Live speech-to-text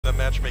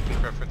matchmaking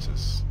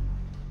preferences.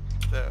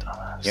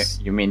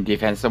 You mean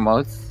defensive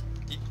modes?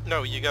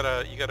 No, you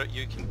gotta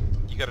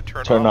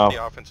turn Turn off off.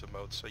 the offensive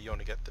mode, so you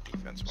only get the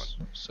defense one.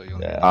 So you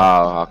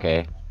Oh,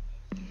 okay.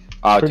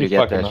 Oh, Pretty to get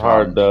fucking the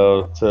hard shot.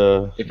 though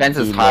to Defense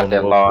is do hard lone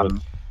and wolf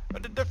long.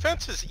 with. The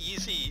defense is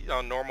easy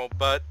on normal,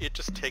 but it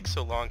just takes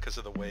so long because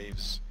of the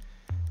waves.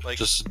 Like,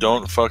 Just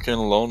don't fucking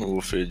lone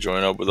wolf it.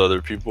 Join up with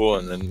other people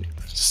and then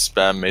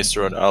spam mace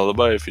around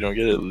alibi. If you don't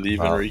get it, leave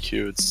and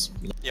requeue. It's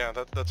yeah,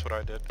 that's what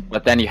I did.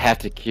 But then you have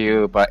to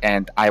queue,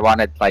 and I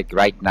want it like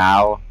right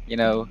now, you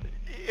know?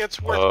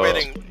 It's worth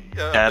waiting.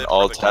 Can't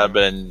alt tab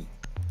and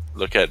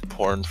look at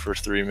porn for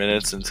 3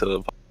 minutes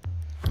until.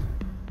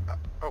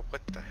 Oh,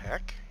 what the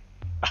heck?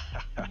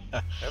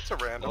 That's a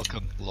random.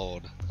 Welcome,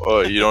 Lord.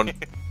 Oh, you don't.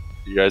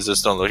 You guys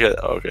just don't look at.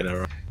 Oh, okay, never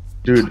mind.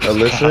 Dude,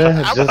 Alyssa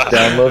had just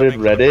downloaded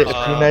Reddit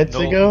a few nights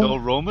ago. No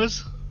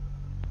roamers?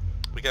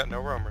 We got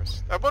no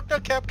roamers. Well, no,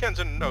 Capcan's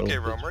an okay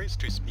roamer. He's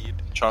 2-speed.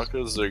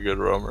 Chonka's a good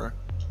roamer.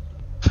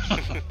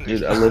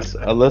 Dude,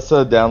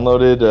 Alyssa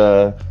downloaded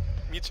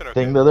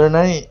thing the other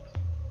night,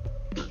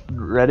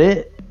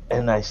 Reddit,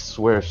 and I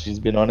swear she's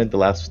been on it the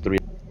last 3.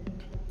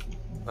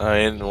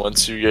 I mean,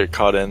 once you get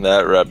caught in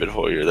that rabbit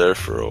hole, you're there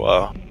for a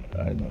while.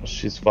 I know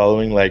she's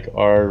following like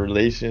our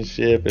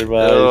relationship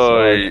advice. Oh,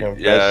 our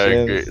yeah.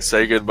 confessions.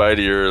 Say goodbye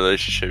to your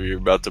relationship. You're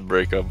about to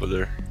break up with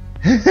her.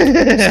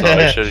 So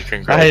I should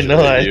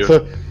congratulate you.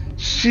 So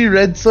she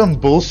read some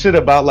bullshit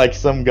about like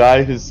some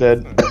guy who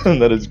said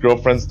that his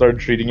girlfriend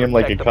started treating him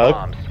like a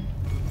cuck,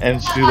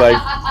 and she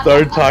like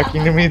started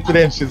talking to me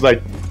today, and she's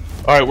like,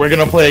 "All right, we're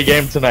gonna play a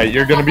game tonight.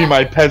 You're gonna be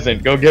my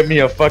peasant. Go get me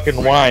a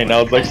fucking wine."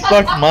 I was like,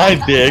 "Suck my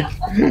dick."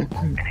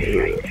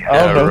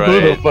 I don't know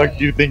who the fuck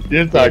you think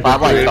you're talking to.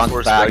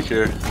 Reinforce back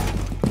here.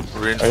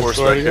 Reinforce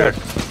back here.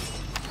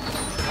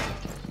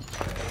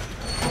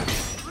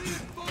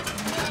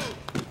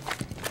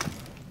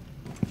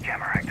 You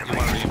want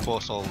to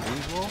reinforce all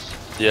these walls?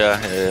 Yeah.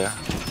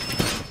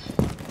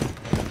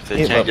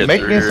 They can't get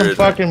Make through me here. some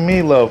fucking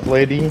meatloaf,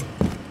 lady.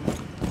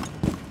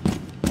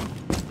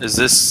 Is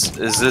this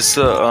 10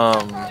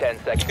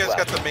 seconds you guys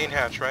got the main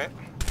hatch, right?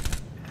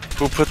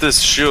 Who put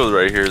this shield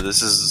right here?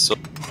 This is so.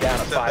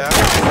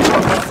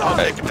 I'll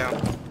take it down.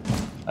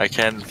 I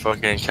can't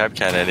fucking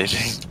can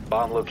anything.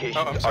 Bomb location.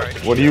 Oh, I'm sorry.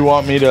 What do you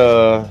want me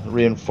to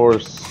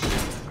reinforce?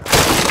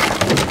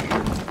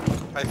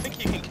 I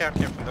think you can cap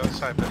him from the other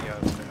side, but yeah,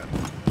 it's bad.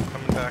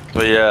 Coming back.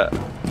 But yeah,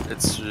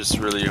 it's just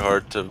really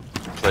hard to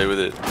play with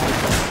it.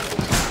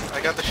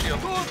 I got the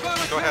shield. Go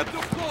ahead.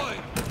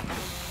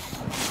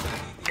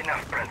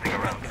 Enough prancing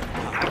around.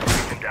 Time to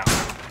take them down.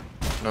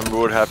 Remember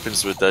what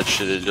happens with that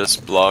shit? It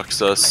just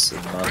blocks us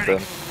and not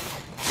them.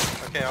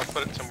 Okay, I'll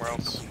put it somewhere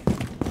else.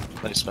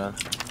 Thanks, man.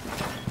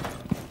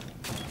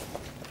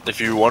 If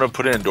you want to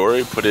put it in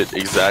doorway, put it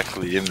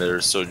exactly in there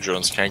so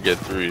drones can't get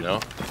through, you know?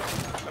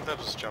 I'll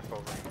just jump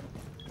over.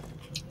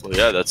 Well,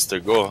 yeah, that's the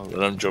goal. Let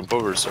them jump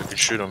over so I can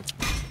shoot them.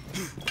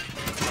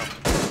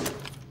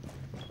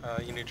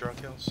 You need drone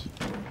kills?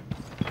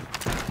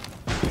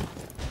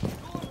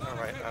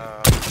 Alright,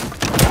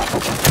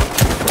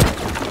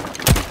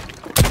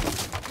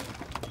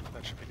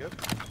 that should be good.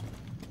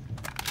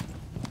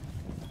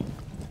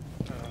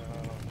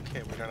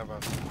 Okay, we don't have a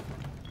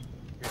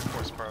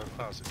reinforced part of the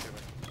closet, do we?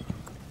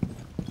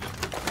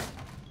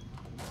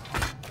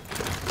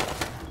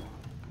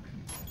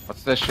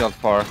 What's this shield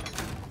for?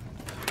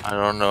 I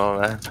don't know,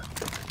 man.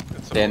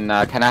 Then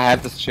can I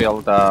have this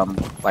shield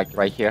like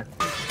right here?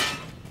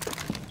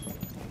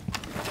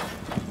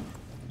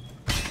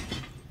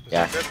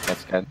 Yeah,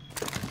 that's good.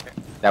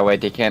 That way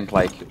they can't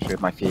like shoot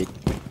my feet.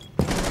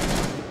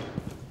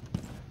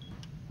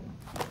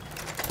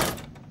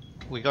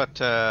 We got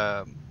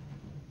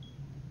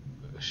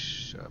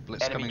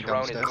blitz Enemy coming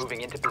drone is downstairs.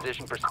 moving into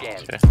position for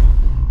scan. Okay.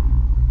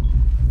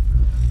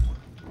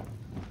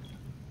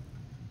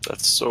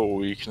 That's so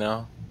weak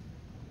now.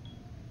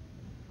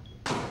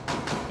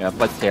 Yeah,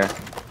 blitz here.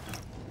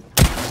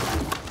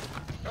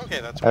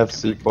 Okay, that's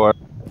FC4.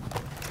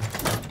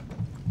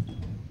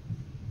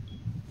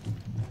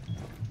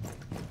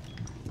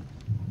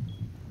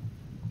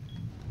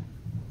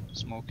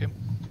 Smoke him.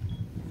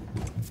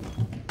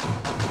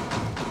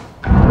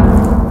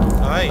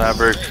 nice.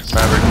 Maverick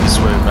this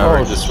way,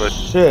 Maverick this way.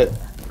 Shit.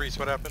 Freeze,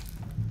 what happened?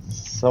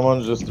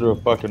 Someone just threw a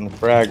fucking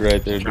frag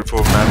right there.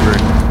 Careful,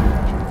 Maverick.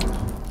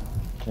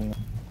 Can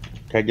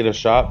I get a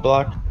shot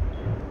block?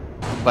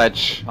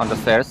 Pledge on the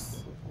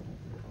stairs.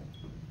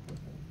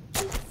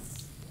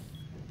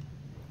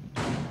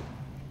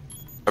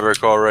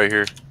 Maverick all right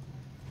here.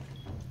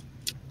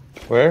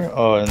 Where?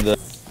 Oh, in the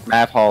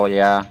Map hole,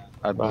 yeah.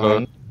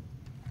 behind.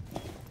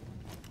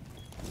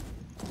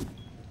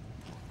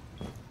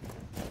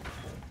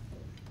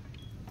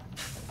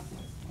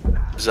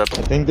 Is that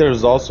I think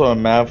there's also a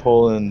map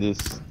hole in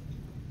this.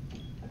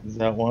 Is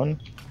that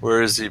one?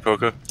 Where is he,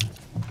 Poco?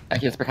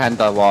 He's behind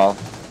the wall,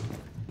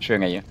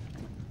 shooting at you.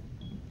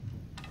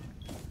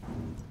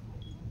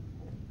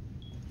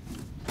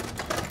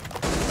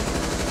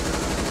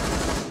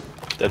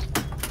 Dead.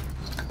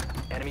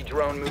 Enemy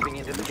drone moving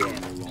into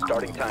scan.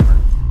 Starting timer.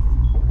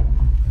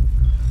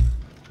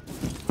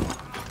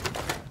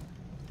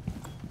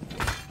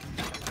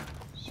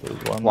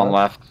 One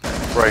left.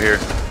 Right here.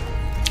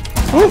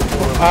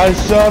 I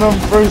shot him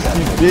first,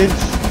 you bitch.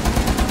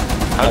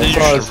 How did you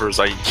saw shoot his- first?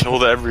 I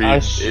killed every I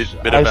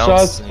bit of shot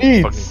bounce. and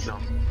you Speeds.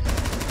 fucking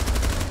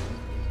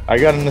I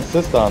got an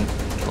assist on. killed.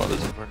 Oh, this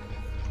is important.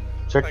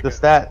 Check the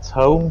stats,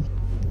 ho.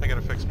 I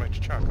gotta fix my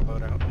chocolate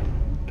loadout.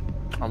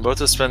 I'm about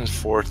to spend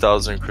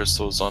 4,000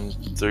 crystals on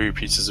 3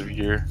 pieces of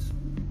gear.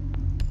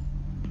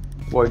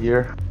 What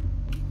year?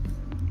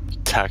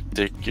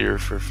 Tactic gear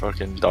for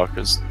fucking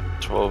Daka's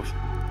 12.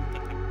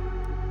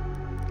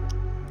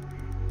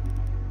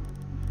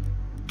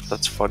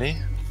 That's funny.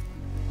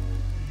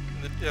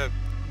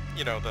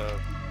 You know, the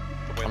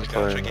way I'm the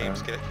gacha playing,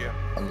 games get you.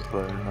 I'm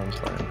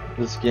playing.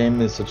 This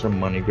game is such a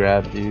money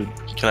grab, dude.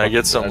 Can I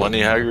get some money,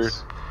 Haggard?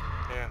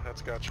 Yeah,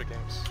 that's gacha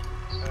games.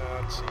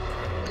 Let's see.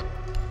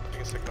 I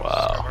guess I can Wow.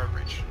 also hard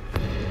reach.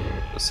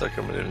 Looks like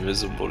I'm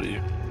invisible to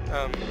you.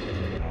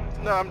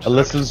 No, I'm just.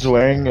 Alyssa's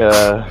wearing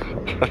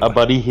a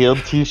Buddy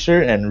Healed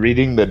t-shirt and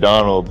reading the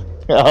Donald.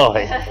 Oh,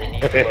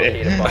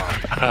 Locate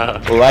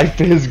a bomb. life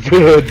is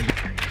good.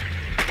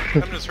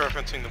 I'm just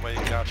referencing the way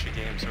gacha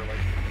games are like.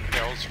 They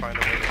always find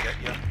a way to get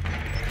you.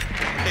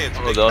 Hey, it's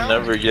Oh, big they'll town.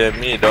 never get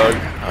me, dog.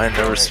 I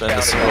never spend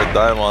a single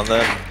dime on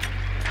them.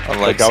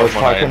 Unlike Like, I was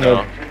someone I talking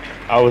know.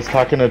 I was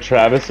talking to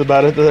Travis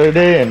about it the other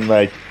day, and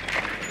like,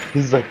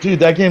 he's like, dude,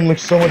 that game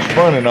looks so much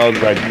fun, and I was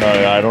like, no,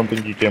 I don't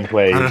think you can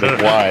play. He's like,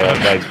 why?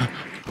 I'm like,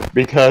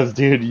 because,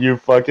 dude, you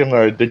fucking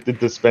are addicted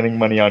to spending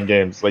money on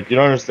games. Like, you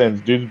don't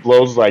understand. Dude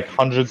blows like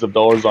hundreds of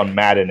dollars on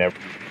Madden Ugh.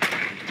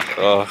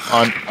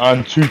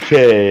 on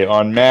 2K,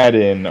 on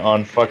Madden,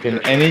 on fucking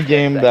any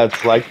game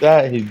that's like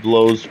that. He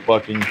blows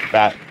fucking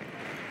fat.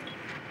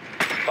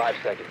 5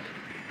 seconds.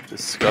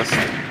 Disgusting.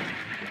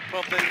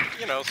 Well, then,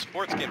 you know,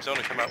 sports games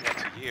only come out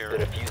once a year.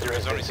 The diffuser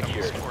There's has only been so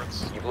many secured.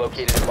 sports. You've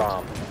located a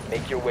bomb.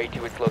 Make your way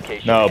to its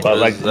location. No, but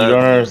like, you That-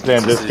 don't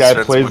understand. This he guy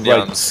spends plays money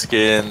like on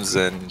skins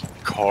and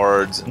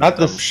cards. And not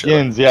the dumb shit.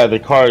 skins, yeah, the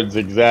cards,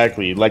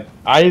 exactly. Like,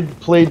 I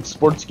played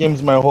sports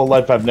games my whole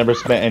life. I've never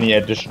spent any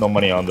additional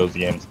money on those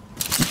games.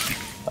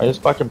 I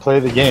just fucking play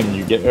the game.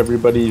 You get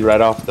everybody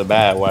right off the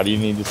bat. Why do you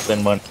need to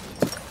spend money?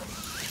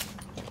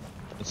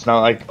 It's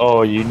not like,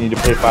 oh, you need to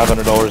pay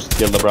 $500 to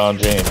get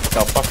LeBron James.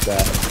 No, fuck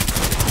that.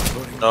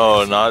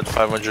 No, not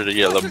 500 to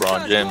get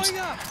LeBron James.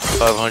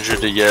 500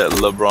 to get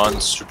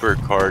LeBron super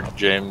card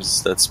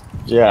James. That's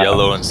Yeah,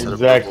 yellow instead of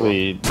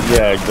exactly.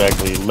 Yeah,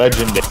 exactly.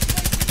 Legendary.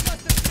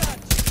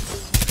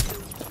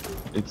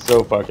 It's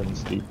so fucking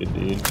stupid,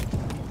 dude.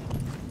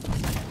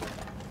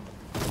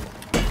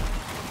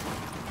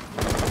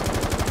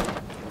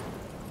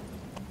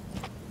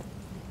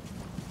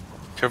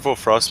 Careful,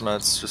 frost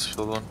mats. Just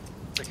killed one.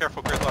 Be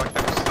careful, gridlock.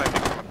 That was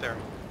sniping from up there.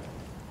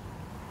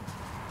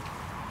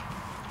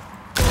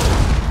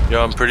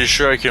 Yo, I'm pretty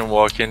sure I can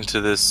walk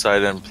into this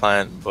side and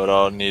plant, but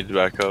I'll need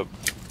backup.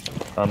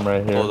 I'm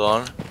right here. Hold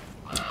on.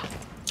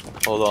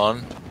 Hold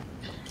on.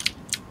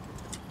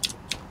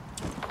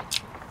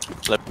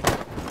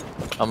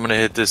 I'm gonna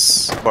hit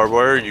this barbed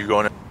wire. You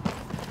going?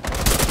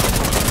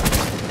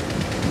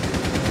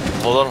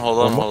 Hold on, hold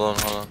on, hold on,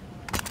 hold on.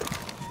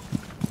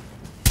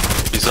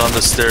 He's on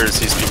the stairs.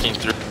 He's peeking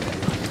through.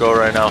 Go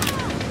right now.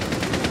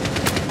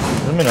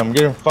 I mean, I'm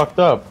getting fucked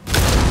up.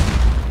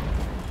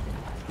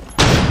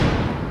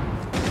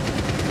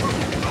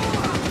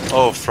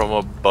 Oh, from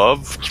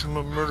above?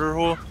 Murder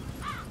hole?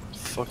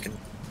 Fucking.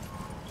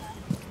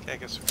 Okay, I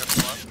guess we got a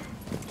lot.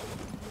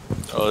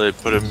 Oh, they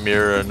put a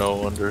mirror. No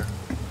wonder.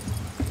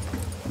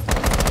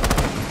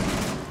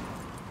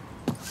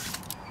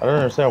 I don't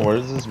understand. Where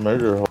is this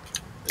murder hole?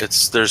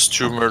 There's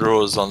 2 murder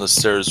holes on the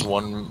stairs.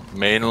 One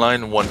main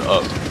line, one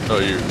up. No,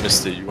 you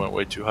missed it. You went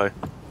way too high.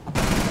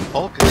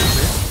 Okay.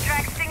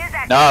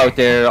 No,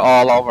 they're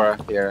all over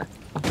here.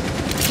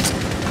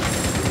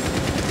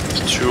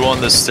 2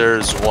 on the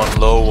stairs, 1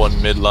 low, 1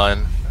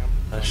 midline.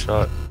 Nice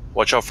shot.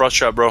 Watch out, frost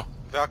trap, bro.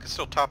 Valk is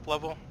still top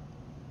level.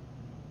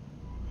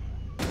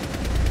 You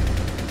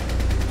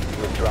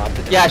have dropped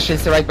the Yeah,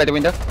 she's right by the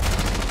window.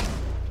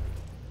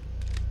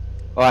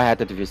 Oh, I had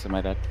to defuse my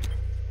bad.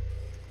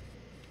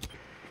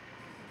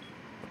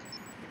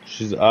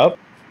 She's up?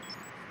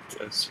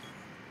 Yes.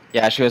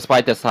 Yeah, she was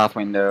by the south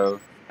window.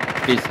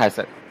 East has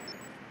it.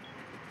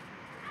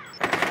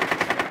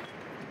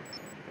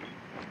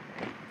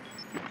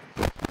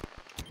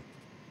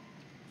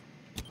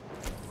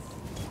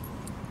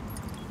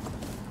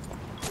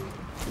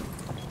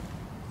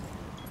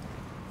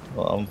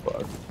 Well, I'm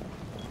fucked.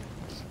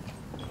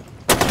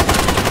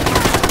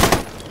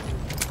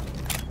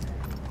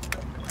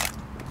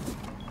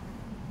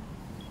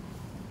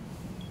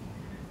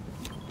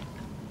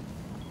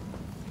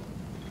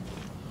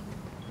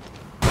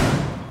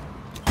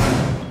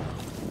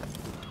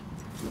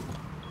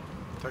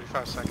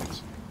 $35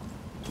 seconds.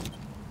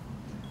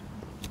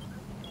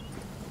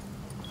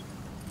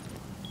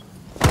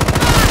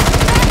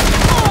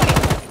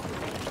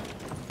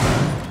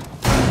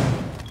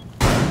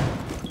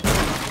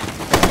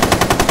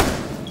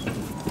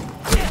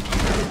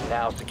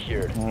 now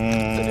secured. The I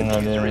diffuser is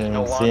no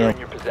didn't see longer in him.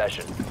 your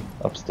possession.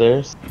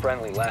 Upstairs?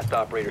 Friendly, last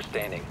operator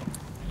standing.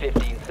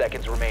 15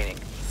 seconds remaining.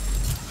 10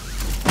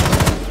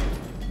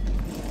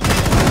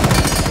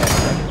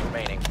 seconds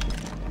remaining.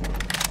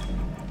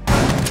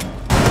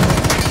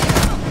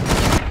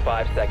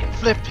 5 seconds.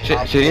 Flip.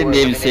 She didn't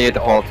even see it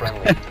All default.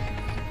 friendly.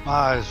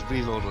 Ah, his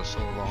reload was so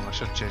long. I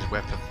should change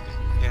weapon.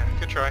 Yeah,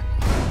 good try.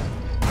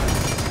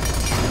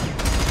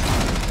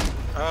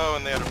 Oh,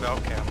 and they had a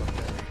belt cam up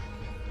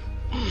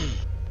there.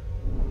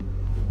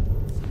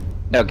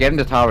 No, getting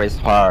the tower is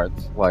hard,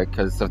 like,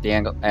 because of the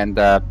angle and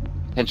the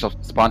potential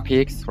spawn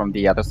peaks from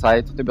the other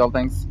side of the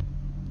buildings.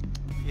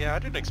 Yeah, I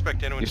didn't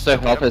expect anyone You're to so still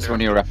be up helpless there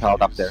when after you're the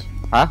repelled up there.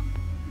 fuse. Huh?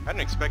 I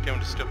didn't expect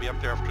anyone to still be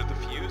up there after the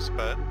fuse,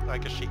 but I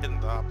guess she hid in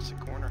the opposite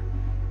corner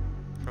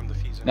from the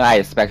fuse. No, I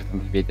expected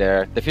them to be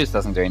there. The fuse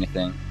doesn't do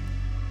anything.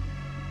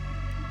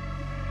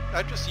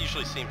 I've just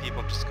usually seen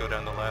people just go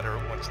down the ladder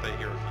once they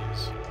hear a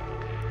fuse.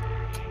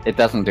 It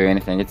doesn't do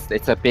anything.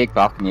 It's a big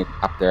balcony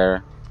up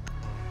there.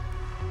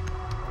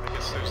 I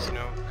guess there's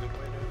no good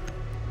way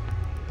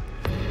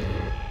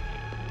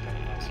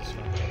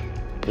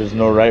to... There's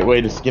no right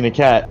way to skin a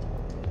cat.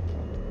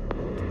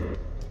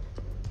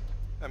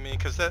 I mean,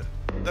 because that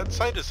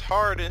site is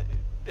hard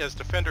as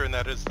defender, and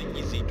that is the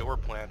easy door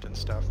plant and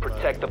stuff.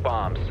 Protect the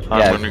bombs. Yeah.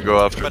 I'm gonna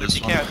go after But if this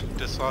you one. can't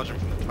dislodge them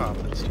from the top,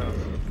 that's tough.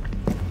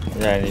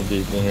 Yeah, I need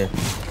these in here.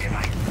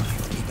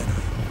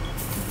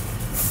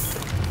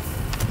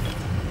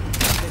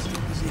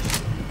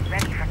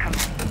 Ready for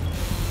company.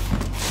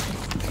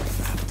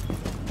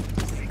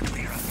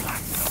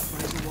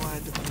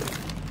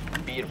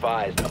 Be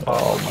advised, a bomb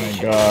Oh my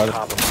location God. is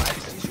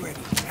compromised.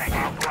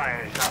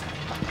 Wires up.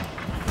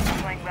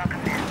 Deploying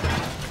welcome mat.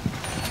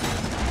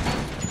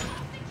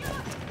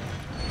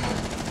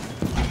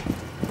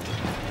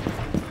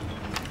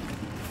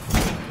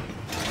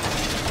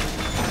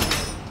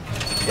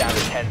 Down to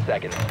 10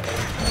 seconds.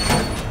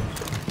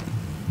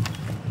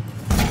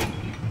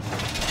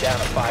 Down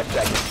to 5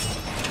 seconds.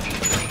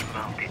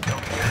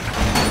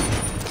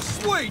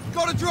 Sweet!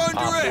 Got a drone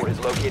Op 4 direct! has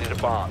located a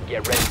bomb.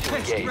 Get ready to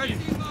engage.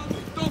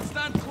 Don't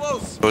stand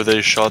close! So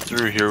they shot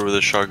through here with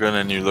a shotgun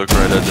and you look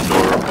right at the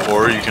door.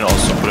 Or you can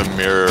also put a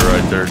mirror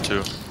right there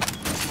too.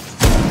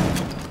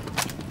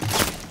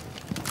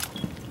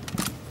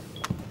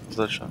 What's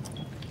that shot?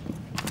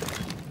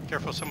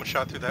 Careful, someone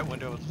shot through that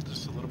window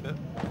just a little bit.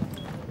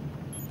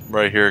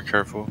 Right here,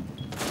 careful.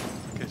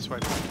 Okay,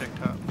 swipe to the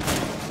top.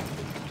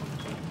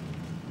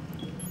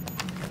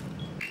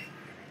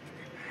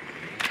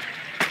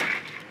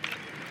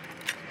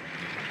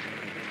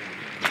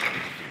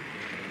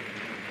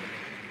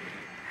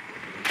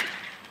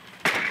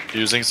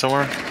 Using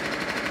somewhere?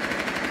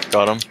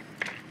 Got him.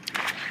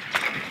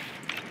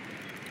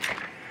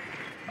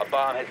 A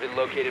bomb has been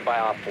located by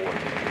Op 4.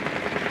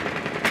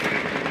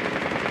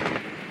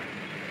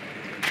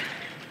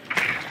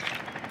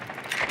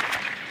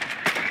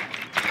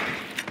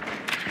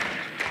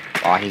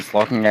 Oh, he's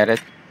looking at it.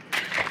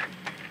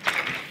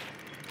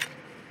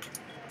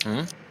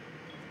 Hmm?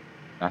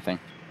 Nothing.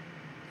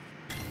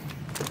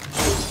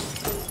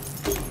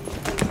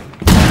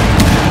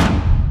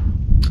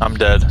 I'm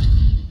dead.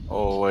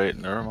 Oh wait,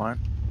 never mind.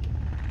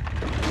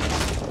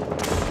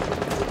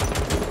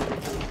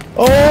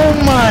 Oh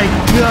my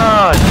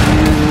god,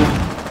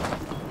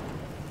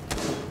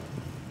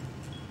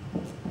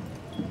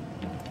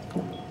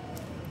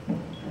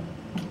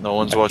 dude! No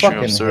one's I watching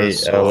fucking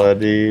upstairs. hate Ella,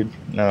 dude.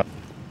 No.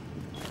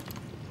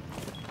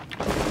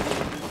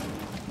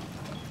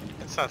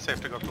 It's not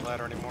safe to go up the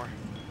ladder anymore.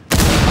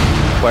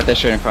 Where are they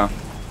shooting from?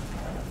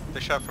 They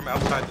shot from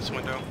outside this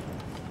window.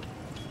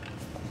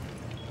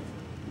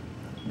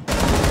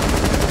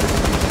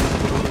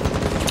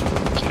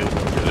 Okay,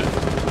 get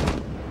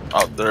it.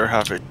 Out there,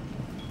 half it.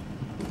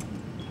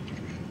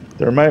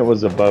 Thermite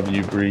was above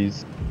you,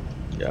 Breeze.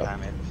 Yeah.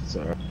 Damn it.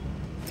 Sorry.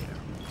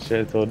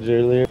 Shit, I told you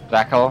earlier.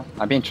 Jackal?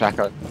 I'm being tracked.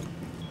 I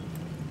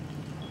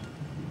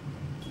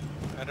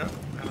don't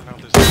know,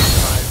 there's no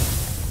side.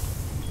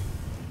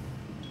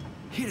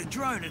 Hit a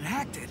drone and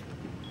hacked it.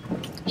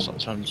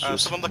 Sometimes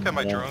just. Someone look at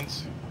my Yeah.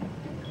 drones.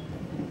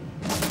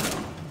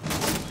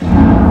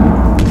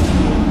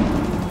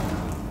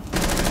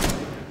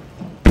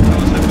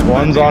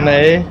 One's on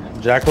A.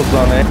 Jackal's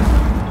on A.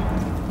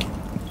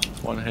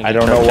 One I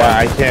don't know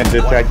why I can't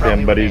detect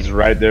him, but he's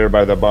right there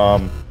by the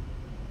bomb.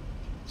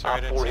 Sorry, I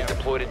Op didn't 4 see has him.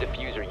 deployed a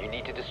diffuser. You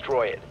need to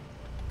destroy it.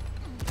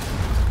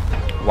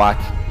 What?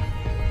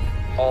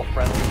 All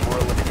friendlies were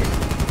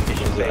eliminated.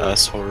 Mission The failed.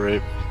 asshole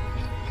rape.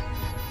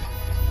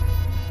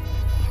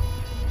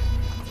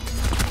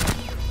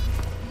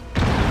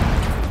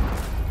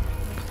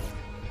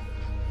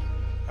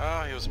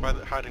 Oh, he was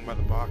hiding by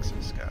the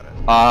boxes. Got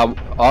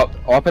it.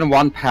 Open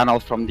one panel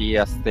from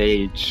the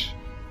stage,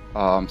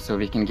 so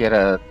we can get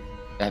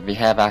we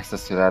have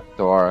access to that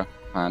door,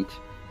 and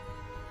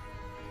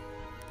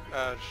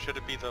Should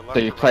it be the left so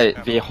you or right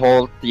we panel?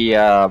 hold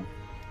the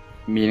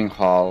meeting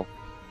hall.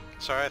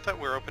 Sorry, I thought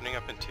we were opening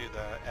up into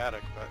the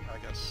attic, but I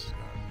guess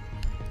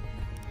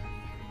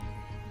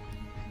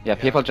Yeah,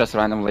 Yeah. people just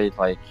randomly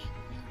like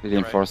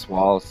reinforce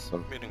walls. So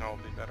meeting hall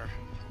would be better.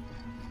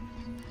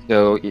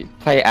 So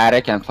play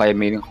attic and play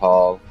meeting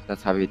hall.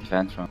 That's how we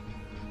defend from.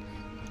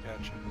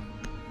 Gotcha.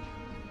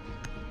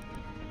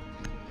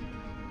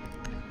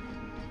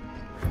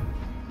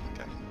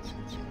 Okay.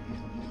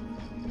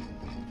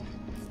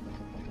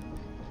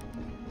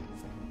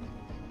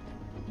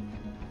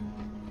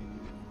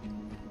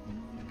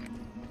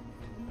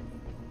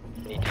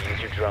 Need to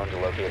use your drone to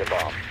locate a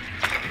bomb.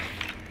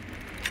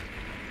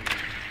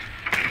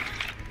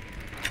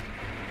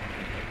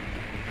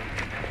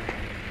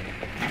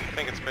 I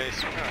think it's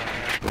basement.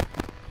 Oh, yeah.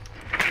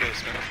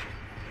 Basement.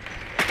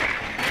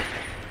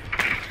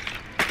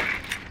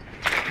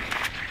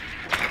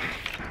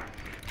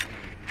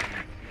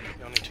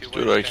 The only two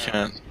Dude, ways I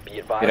down. can't. Be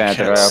advised Yeah, your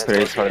they're drone has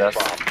upgrades for located a us.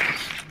 bomb.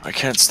 I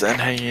can't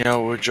stand hanging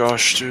out with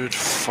Josh, dude.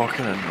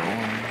 Fucking annoying.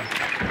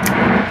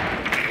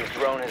 Your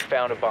drone has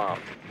found a bomb.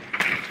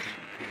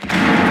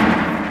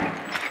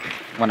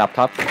 One up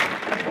top.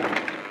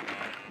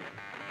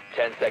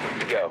 10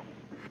 seconds to go.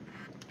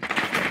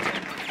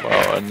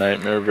 Wow, a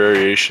nightmare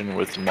variation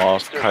with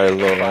Moth,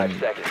 Kylo, 5 and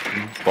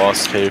seconds.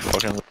 Boss K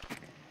fucking.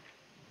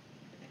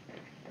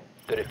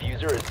 The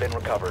diffuser has been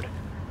recovered.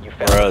 You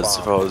found Whereas the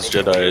if bomb. I was Make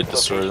your Jedi, way to I'd its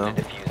destroy location them.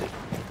 to defuse it.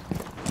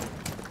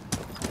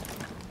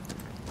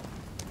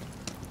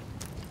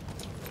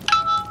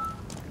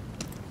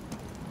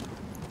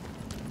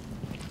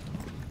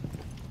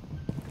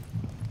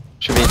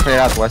 Should we clear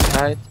out west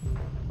side?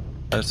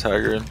 That's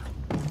Haggard.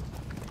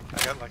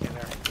 I got lucky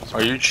there.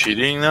 Are you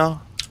cheating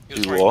now? He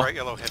was You wearing what? bright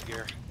yellow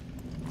headgear.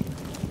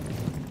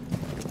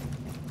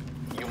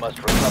 You must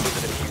recover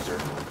the diffuser.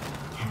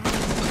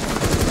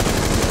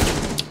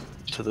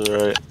 To the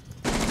right.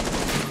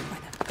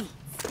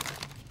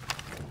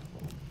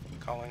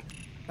 Calling.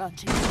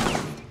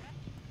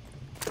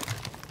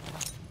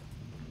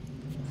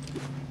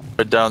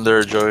 Right down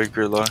there, Joey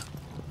Gridlock.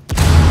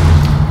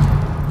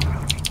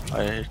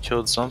 I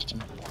killed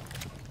something.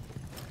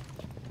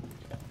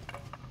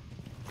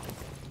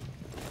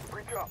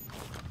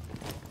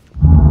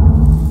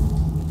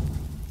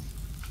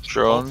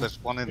 Drone?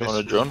 There's one in You this want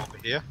a drone? room over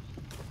here.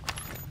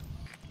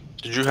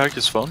 Did you hack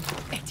his phone?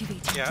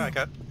 Yeah,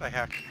 I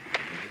hacked.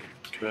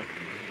 Okay.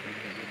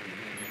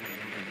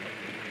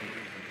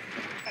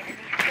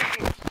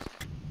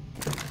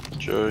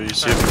 Joe, you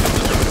see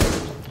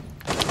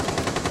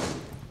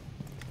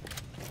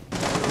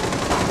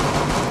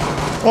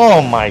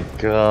Oh my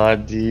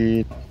god,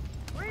 dude.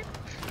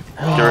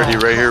 Get ready,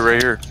 right here,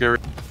 right here. Get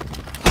ready.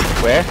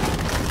 Where?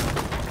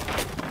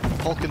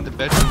 Hulk in the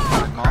bedroom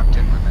I marked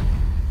him, and then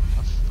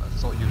I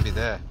thought you'd be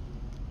there.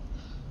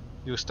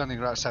 You were standing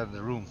right outside of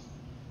the room.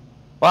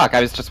 Fuck,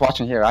 I was just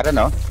watching here. I don't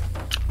know.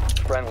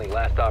 Friendly,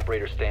 last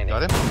operator standing.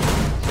 Got him?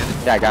 Get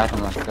him. Yeah, I got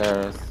him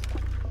upstairs.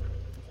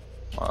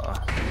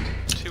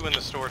 Two in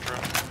the storage room.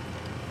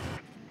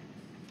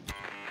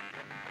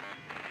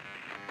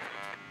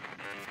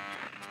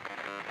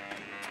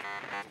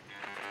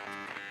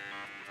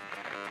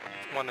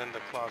 One in the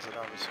closet,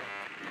 obviously.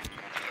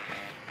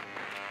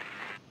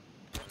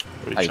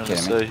 What Are are you you trying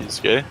to kidding me? say? He's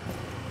gay?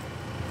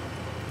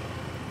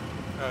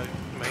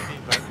 Maybe,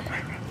 but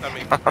I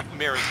mean,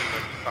 mirrors in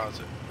the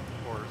closet,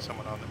 or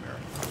someone on the mirror.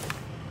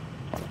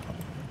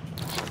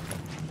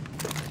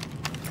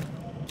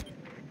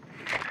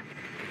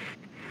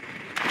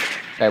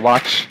 Okay,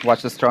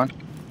 watch this drone.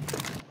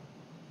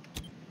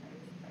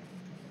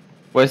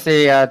 Where's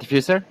the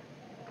diffuser?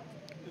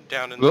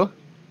 Down in Blue?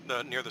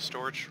 the near the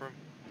storage room.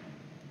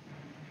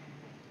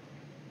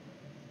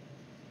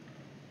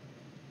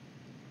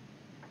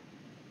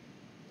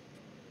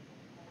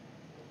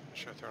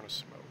 Should have thrown a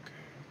smoke.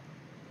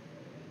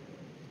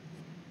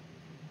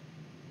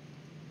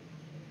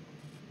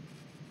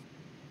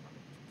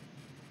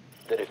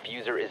 The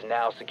diffuser is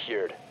now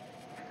secured.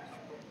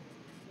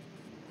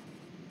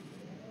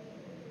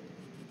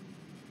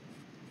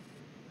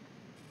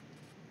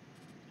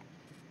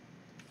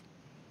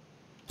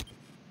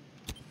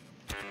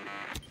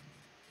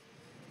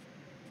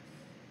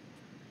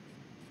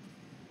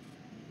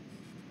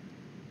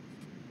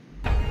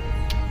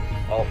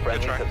 All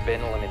friendlies try. have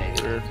been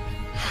eliminated. Weird.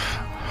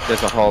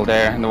 There's a hole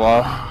there in the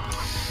wall.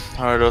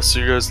 Alright, I'll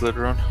see you guys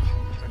later on.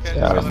 Okay,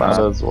 Yeah, I so found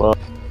it as well.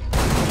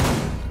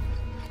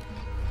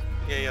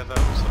 yeah, that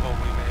was the hole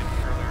we made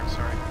earlier,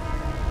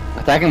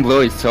 sorry. Attacking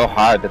blue is so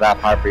hard with that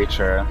hard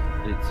breacher.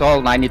 It's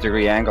all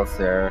 90-degree angles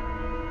there.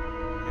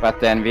 But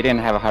then we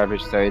didn't have a hard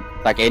breach, so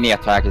like any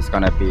attack is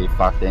gonna be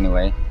fucked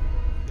anyway.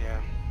 Yeah.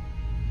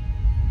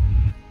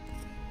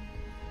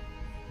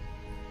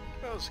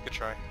 That was a good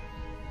try.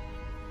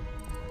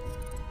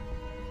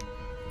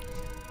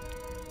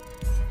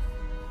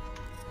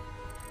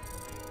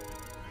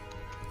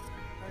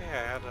 Oh yeah,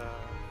 I had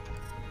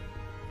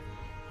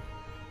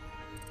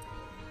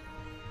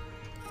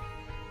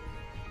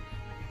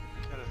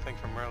a thing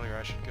from earlier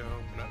I should go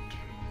open it.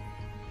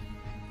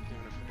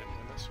 Even if we didn't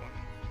win this one.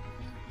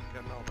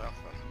 Got an old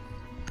alpha.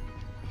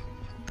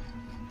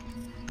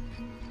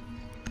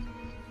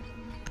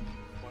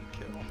 One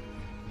kill.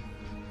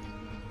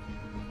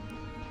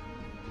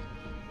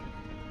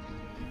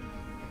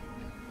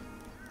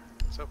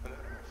 Let's open it.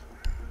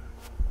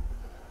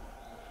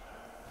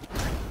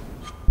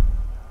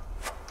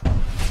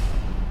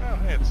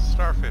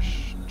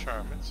 Starfish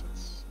charm. It's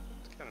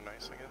kind of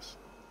nice, I guess.